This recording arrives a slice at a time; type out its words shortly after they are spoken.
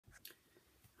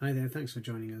Hi there, thanks for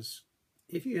joining us.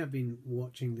 If you have been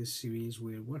watching this series,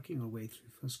 we're working our way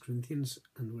through 1 Corinthians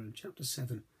and we're in chapter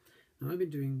 7. Now I've been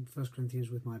doing 1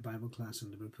 Corinthians with my Bible class in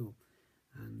Liverpool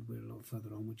and we're a lot further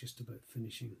on, we're just about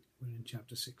finishing. We're in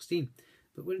chapter 16,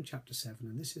 but we're in chapter 7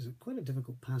 and this is quite a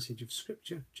difficult passage of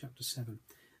scripture, chapter 7.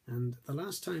 And the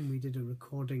last time we did a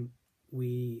recording,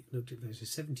 we looked at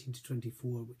verses 17 to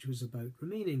 24, which was about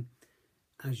remaining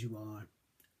as you are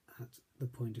at the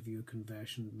point of your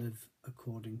conversion, live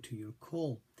according to your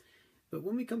call. But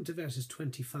when we come to verses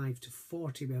 25 to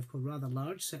 40, we have a rather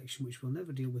large section which we'll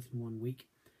never deal with in 1 week,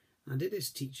 and it is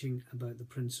teaching about the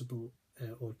principle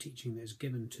or teaching that is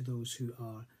given to those who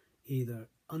are either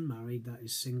unmarried, that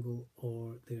is single,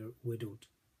 or they're widowed.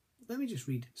 Let me just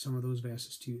read some of those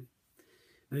verses to you.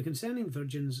 Now concerning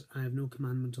virgins, I have no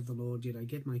commandment of the Lord, yet I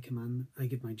give my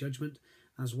judgment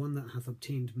as one that hath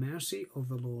obtained mercy of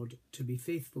the Lord to be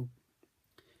faithful.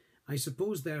 I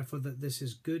suppose therefore that this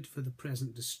is good for the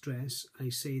present distress. I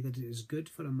say that it is good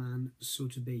for a man so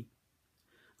to be.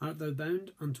 Art thou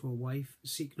bound unto a wife,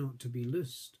 seek not to be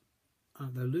loosed.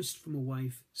 Art thou loosed from a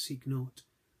wife, seek not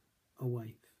a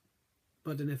wife.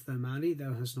 But and if thou marry,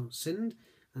 thou hast not sinned,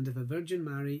 and if a virgin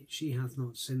marry, she hath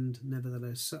not sinned.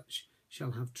 Nevertheless such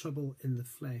shall have trouble in the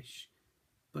flesh,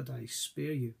 but I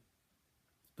spare you.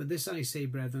 But this I say,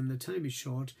 brethren, the time is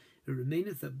short. It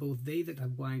remaineth that both they that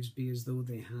have wives be as though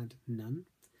they had none,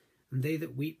 and they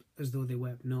that weep as though they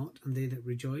wept not, and they that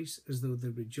rejoice as though they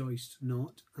rejoiced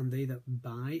not, and they that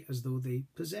buy as though they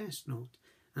possessed not,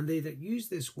 and they that use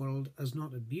this world as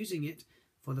not abusing it,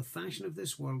 for the fashion of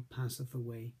this world passeth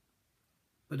away.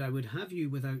 But I would have you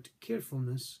without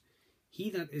carefulness. He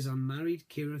that is unmarried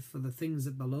careth for the things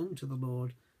that belong to the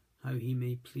Lord, how he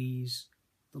may please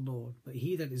the Lord. But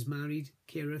he that is married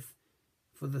careth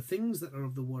for the things that are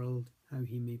of the world, how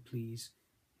he may please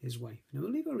his wife. Now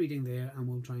we'll leave our reading there and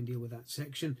we'll try and deal with that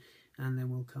section, and then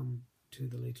we'll come to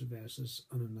the later verses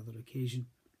on another occasion.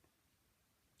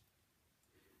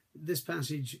 This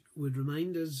passage would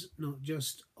remind us not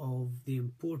just of the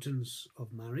importance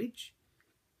of marriage,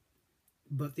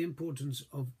 but the importance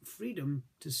of freedom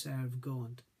to serve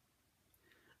God.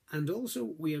 And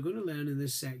also we are going to learn in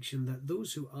this section that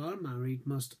those who are married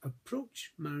must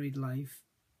approach married life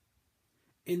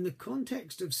in the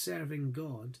context of serving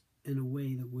God in a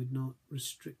way that would not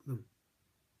restrict them.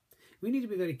 We need to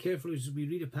be very careful as we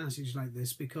read a passage like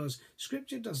this, because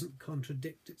Scripture doesn't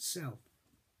contradict itself.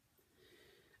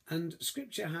 And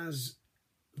Scripture has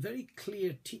very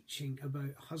clear teaching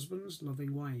about husbands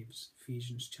loving wives,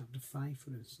 Ephesians chapter 5 for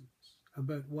instance,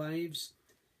 about wives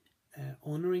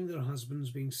honouring their husbands,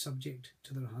 being subject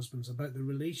to their husbands, about the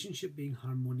relationship being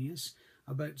harmonious,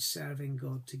 about serving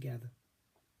God together.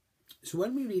 So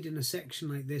when we read in a section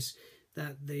like this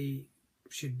that they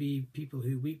should be people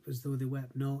who weep as though they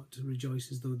wept not,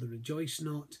 rejoice as though they rejoice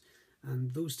not,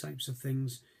 and those types of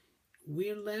things,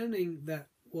 we're learning that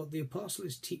what the apostle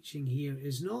is teaching here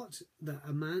is not that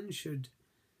a man should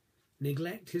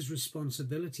neglect his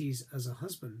responsibilities as a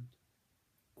husband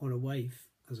or a wife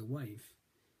as a wife,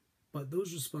 but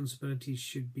those responsibilities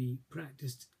should be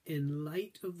practiced in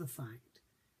light of the fact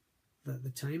that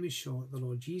the time is short, the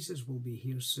Lord Jesus will be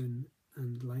here soon,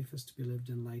 and life has to be lived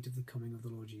in light of the coming of the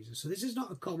Lord Jesus. So this is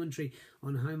not a commentary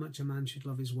on how much a man should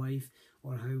love his wife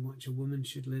or how much a woman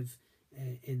should live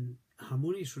in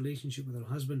harmonious relationship with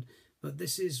her husband, but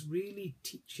this is really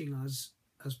teaching us,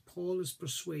 as Paul is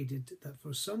persuaded, that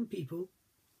for some people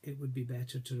it would be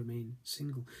better to remain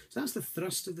single. So that's the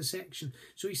thrust of the section.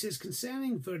 So he says,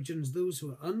 concerning virgins, those who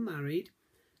are unmarried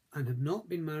and have not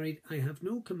been married, I have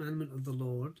no commandment of the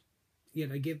Lord,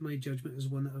 yet I give my judgment as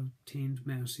one that obtained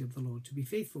mercy of the Lord to be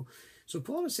faithful. So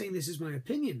Paul is saying this is my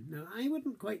opinion. Now I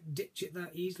wouldn't quite ditch it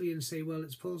that easily and say, well,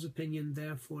 it's Paul's opinion,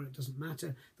 therefore it doesn't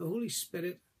matter. The Holy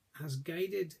Spirit has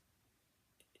guided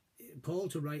Paul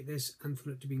to write this and for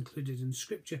it to be included in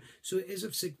Scripture. So it is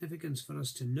of significance for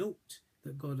us to note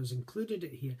that God has included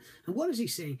it here. And what is he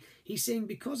saying? He's saying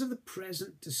because of the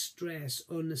present distress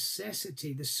or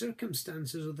necessity, the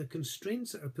circumstances or the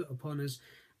constraints that are put upon us,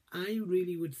 I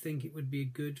really would think it would be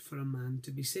good for a man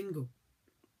to be single.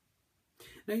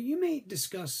 Now you may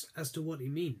discuss as to what he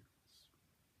means.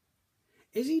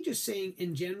 Is he just saying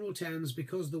in general terms,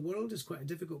 because the world is quite a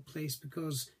difficult place,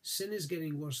 because sin is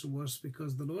getting worse and worse,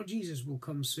 because the Lord Jesus will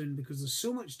come soon, because there's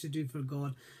so much to do for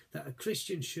God that a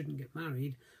Christian shouldn't get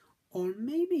married? Or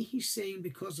maybe he's saying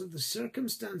because of the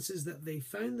circumstances that they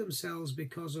found themselves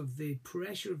because of the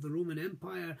pressure of the Roman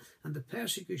Empire and the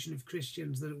persecution of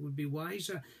Christians, that it would be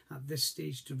wiser at this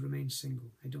stage to remain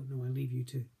single. I don't know. I'll leave you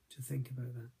to think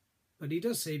about that. But he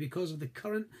does say, because of the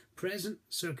current present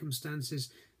circumstances,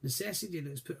 necessity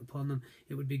that is put upon them,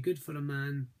 it would be good for a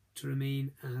man to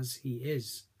remain as he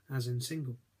is, as in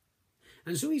single.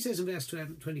 And so he says in verse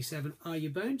 27, are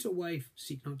you bound to a wife?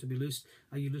 Seek not to be loosed.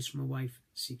 Are you loosed from a wife?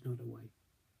 Seek not a wife.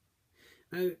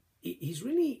 Now, he's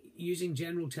really using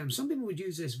general terms. Some people would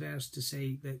use this verse to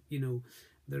say that,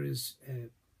 there is a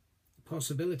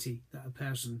possibility that a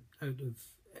person, out of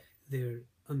their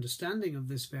understanding of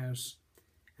this verse,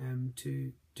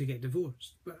 to get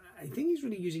divorced. But I think he's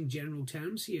really using general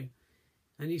terms here.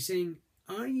 And he's saying,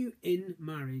 are you in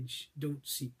marriage? Don't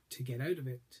seek to get out of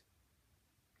it.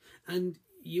 And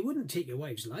you wouldn't take your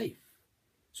wife's life.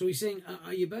 So he's saying,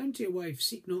 are you bound to your wife?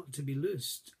 Seek not to be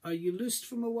loosed. Are you loosed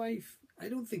from a wife? I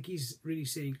don't think he's really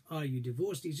saying, are you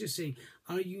divorced? He's just saying,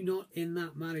 are you not in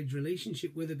that marriage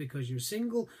relationship, whether because you're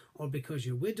single or because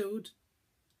you're widowed?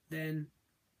 Then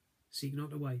seek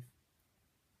not a wife.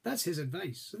 That's his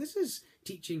advice. So this is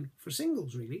teaching for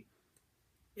singles, really.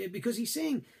 Because he's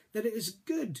saying that it is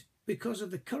good because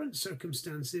of the current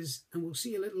circumstances, and we'll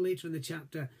see a little later in the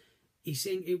chapter, he's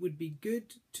saying it would be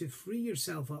good to free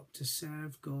yourself up to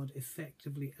serve God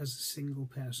effectively as a single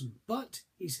person. But,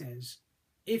 he says,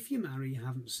 if you marry, you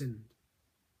haven't sinned.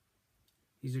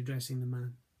 He's addressing the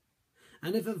man.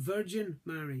 And if a virgin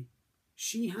marry,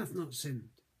 she hath not sinned.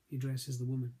 He addresses the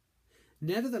woman.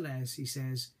 Nevertheless, he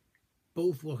says,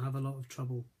 both will have a lot of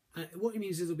trouble. What he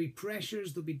means is there'll be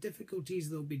pressures, there'll be difficulties,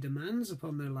 there'll be demands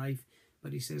upon their life.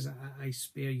 But he says, I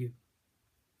spare you.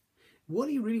 What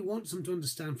he really wants them to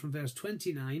understand from verse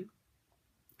 29,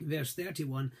 verse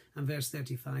 31 and verse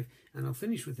 35, and I'll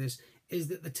finish with this, is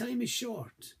that the time is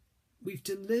short. We've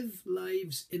to live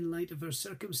lives in light of our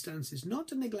circumstances, not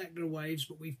to neglect our wives,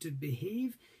 but we've to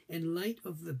behave in light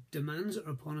of the demands that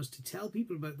are upon us to tell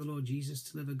people about the Lord Jesus,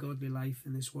 to live a godly life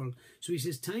in this world. So he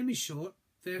says time is short.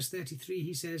 Verse 33,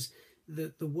 he says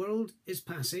that the world is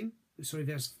passing. Sorry,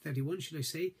 verse 31, should I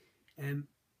say.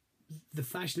 The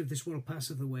fashion of this world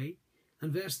passeth away.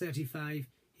 And verse 35,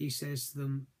 he says to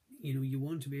them, you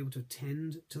want to be able to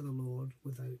attend to the Lord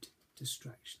without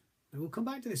distraction. Now, we'll come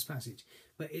back to this passage,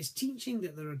 but it's teaching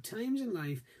that there are times in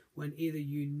life when either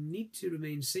you need to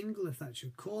remain single if that's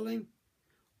your calling,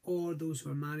 or those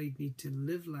who are married need to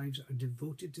live lives that are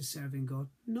devoted to serving God,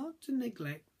 not to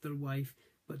neglect their wife,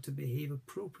 but to behave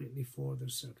appropriately for their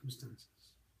circumstances.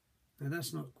 Now,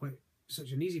 that's not quite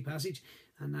such an easy passage,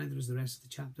 and neither is the rest of the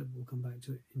chapter, but we'll come back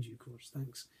to it in due course.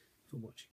 Thanks for watching.